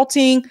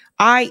Consulting,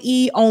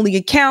 IE only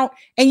account.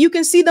 And you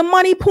can see the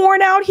money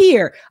pouring out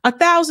here.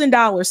 $1,000,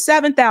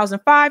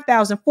 $7,000,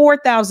 $5,000,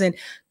 $4,000,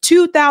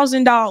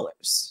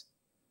 $2,000.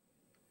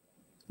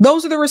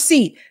 Those are the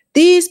receipts.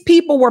 These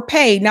people were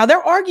paid. Now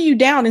they'll argue you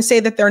down and say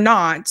that they're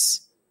not,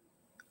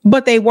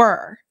 but they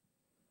were.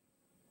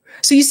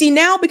 So you see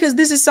now, because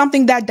this is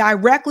something that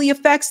directly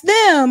affects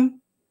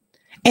them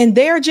and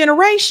their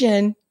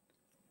generation,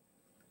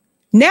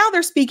 now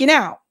they're speaking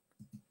out.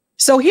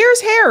 So here's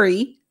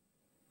Harry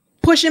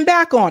pushing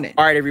back on it.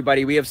 All right,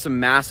 everybody, we have some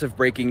massive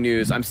breaking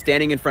news. I'm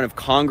standing in front of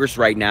Congress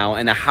right now,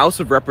 and the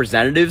House of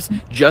Representatives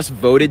just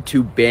voted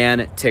to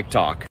ban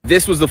TikTok.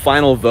 This was the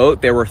final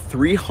vote. There were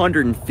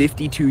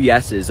 352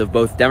 yeses of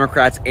both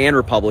Democrats and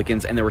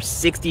Republicans, and there were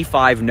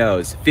 65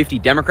 noes. 50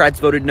 Democrats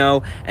voted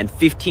no, and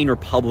 15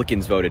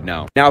 Republicans voted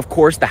no. Now, of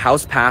course, the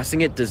House passing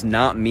it does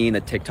not mean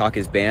that TikTok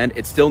is banned.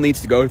 It still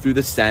needs to go through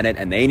the Senate,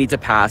 and they need to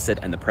pass it,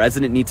 and the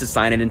president needs to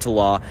sign it into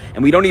law.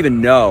 And we don't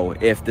even know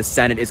if the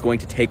Senate is going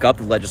to take up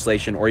the legislation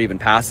legislation or even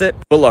pass it.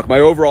 But look, my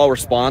overall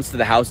response to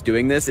the House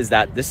doing this is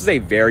that this is a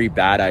very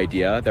bad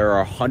idea. There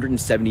are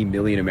 170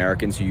 million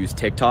Americans who use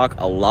TikTok.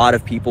 A lot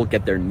of people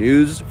get their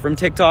news from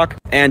TikTok.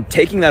 And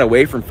taking that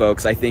away from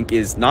folks, I think,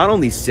 is not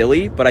only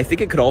silly, but I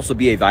think it could also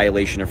be a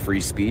violation of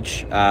free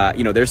speech.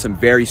 You know, there's some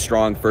very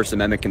strong First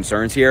Amendment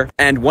concerns here.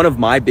 And one of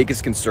my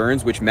biggest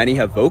concerns, which many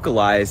have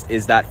vocalized,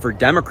 is that for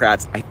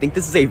Democrats, I think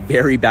this is a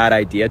very bad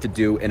idea to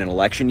do in an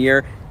election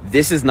year.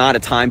 This is not a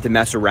time to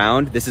mess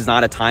around. This is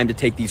not a time to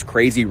take these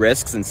crazy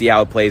risks and see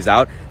how it plays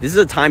out. This is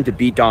a time to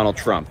beat Donald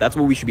Trump. That's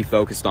what we should be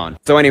focused on.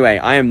 So anyway,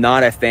 I am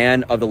not a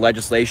fan of the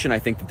legislation. I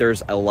think that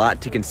there's a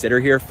lot to consider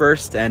here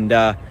first. And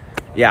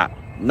yeah,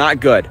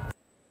 not good.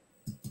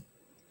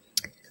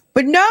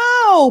 But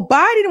no,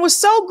 Biden was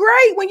so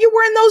great when you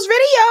were in those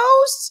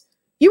videos.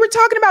 You were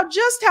talking about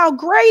just how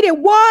great it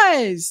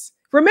was.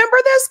 Remember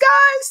this,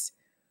 guys?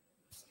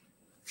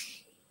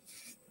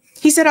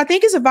 He said, I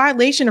think it's a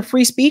violation of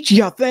free speech.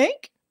 You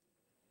think?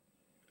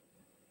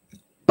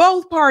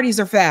 Both parties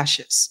are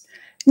fascists.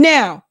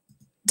 Now,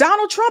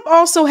 Donald Trump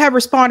also have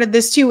responded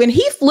this too, and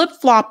he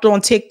flip-flopped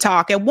on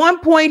TikTok. At one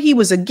point, he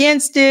was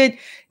against it.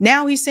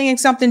 Now he's saying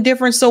something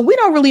different. So we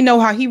don't really know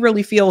how he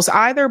really feels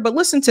either. But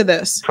listen to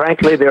this.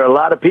 Frankly, there are a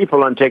lot of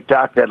people on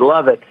TikTok that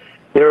love it.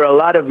 There are a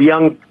lot of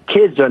young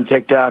kids on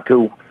TikTok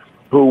who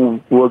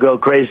will go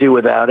crazy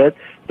without it.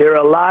 There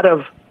are a lot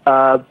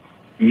of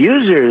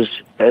users.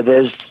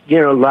 There's, you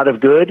know, a lot of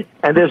good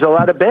and there's a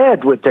lot of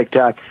bad with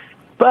TikTok.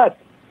 But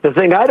the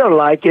thing I don't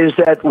like is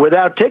that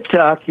without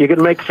TikTok, you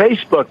can make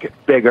Facebook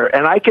bigger.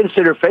 And I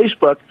consider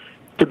Facebook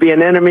to be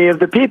an enemy of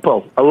the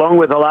people, along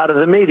with a lot of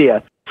the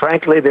media.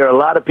 Frankly, there are a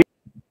lot of people.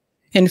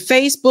 And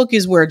Facebook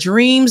is where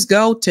dreams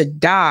go to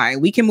die.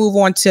 We can move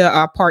on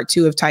to part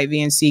 2 of Type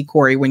VNC,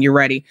 Corey, when you're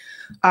ready.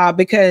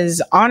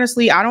 Because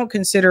honestly, I don't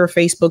consider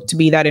Facebook to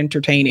be that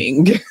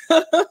entertaining.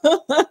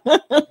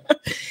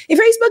 And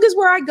Facebook is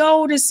where I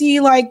go to see,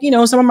 like, you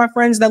know, some of my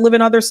friends that live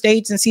in other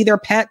states and see their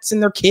pets and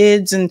their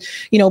kids and,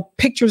 you know,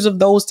 pictures of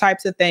those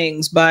types of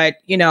things. But,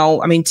 you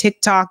know, I mean,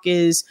 TikTok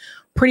is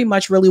pretty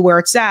much really where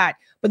it's at.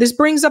 But this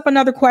brings up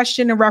another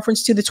question in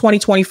reference to the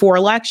 2024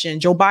 election.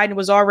 Joe Biden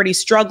was already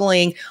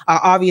struggling,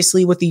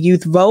 obviously, with the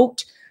youth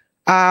vote.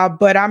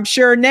 But I'm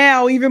sure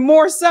now even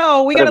more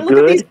so. We got to look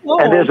at these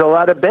polls. And there's a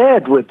lot of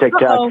bad with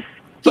TikTok.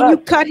 Can you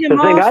cut him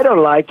off? The thing I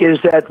don't like is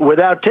that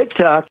without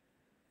TikTok.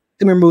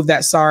 Let me remove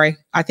that. Sorry.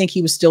 I think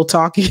he was still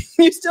talking.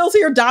 You still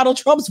hear Donald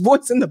Trump's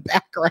voice in the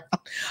background.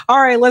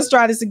 All right, let's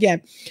try this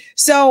again.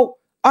 So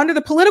under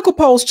the political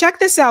polls, check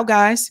this out,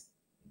 guys.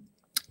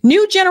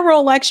 New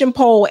general election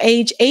poll,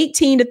 age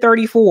 18 to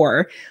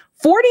 34,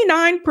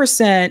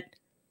 49%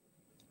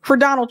 for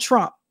Donald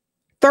Trump,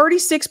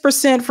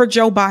 36% for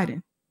Joe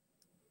Biden.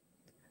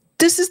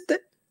 This is the,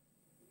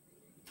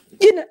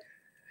 you know,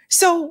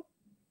 so,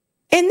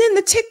 and then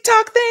the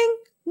TikTok thing,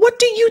 what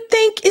do you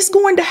think is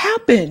going to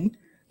happen?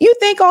 You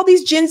think all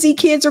these Gen Z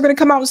kids are going to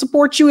come out and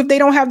support you if they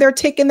don't have their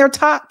tick in their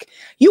talk?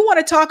 You want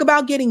to talk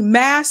about getting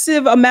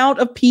massive amount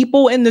of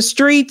people in the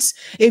streets?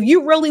 If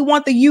you really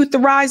want the youth to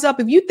rise up,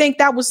 if you think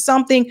that was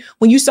something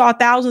when you saw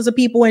thousands of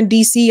people in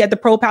DC at the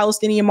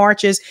pro-Palestinian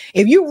marches,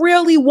 if you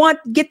really want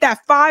to get that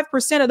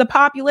 5% of the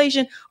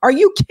population, are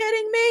you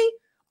kidding me?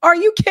 Are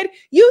you kidding?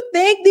 You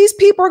think these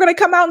people are going to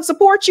come out and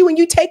support you and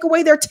you take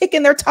away their tick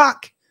in their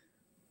talk?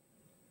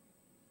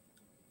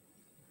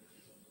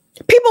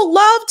 People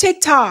love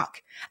TikTok.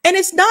 And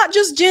it's not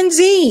just Gen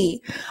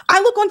Z.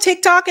 I look on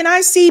TikTok and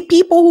I see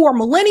people who are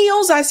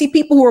millennials. I see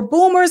people who are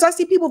boomers. I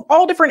see people of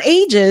all different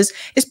ages.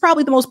 It's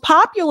probably the most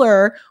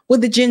popular with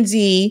the Gen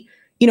Z,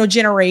 you know,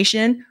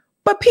 generation.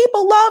 But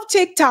people love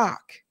TikTok.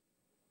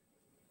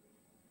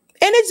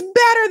 And it's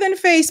better than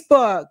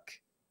Facebook.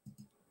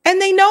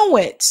 And they know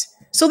it.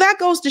 So that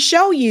goes to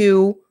show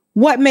you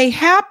what may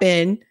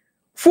happen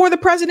for the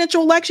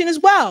presidential election as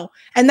well.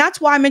 And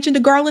that's why I mentioned the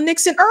Garland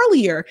Nixon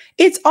earlier.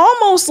 It's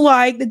almost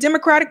like the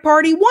Democratic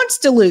Party wants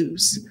to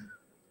lose.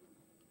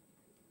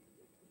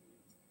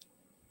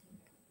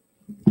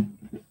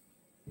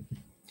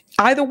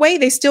 Either way,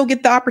 they still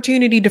get the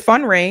opportunity to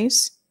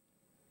fundraise.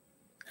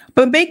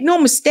 But make no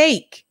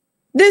mistake,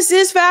 this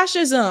is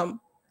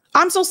fascism.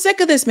 I'm so sick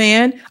of this,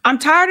 man. I'm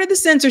tired of the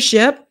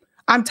censorship.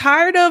 I'm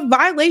tired of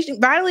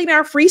violating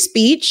our free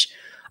speech.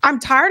 I'm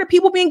tired of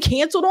people being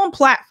canceled on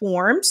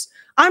platforms.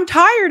 I'm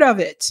tired of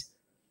it.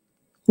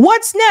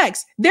 What's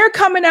next? They're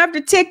coming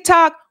after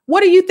TikTok.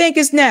 What do you think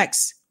is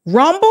next?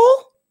 Rumble?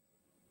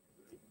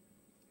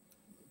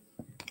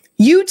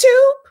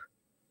 YouTube?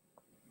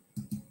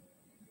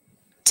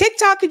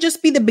 TikTok could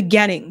just be the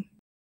beginning.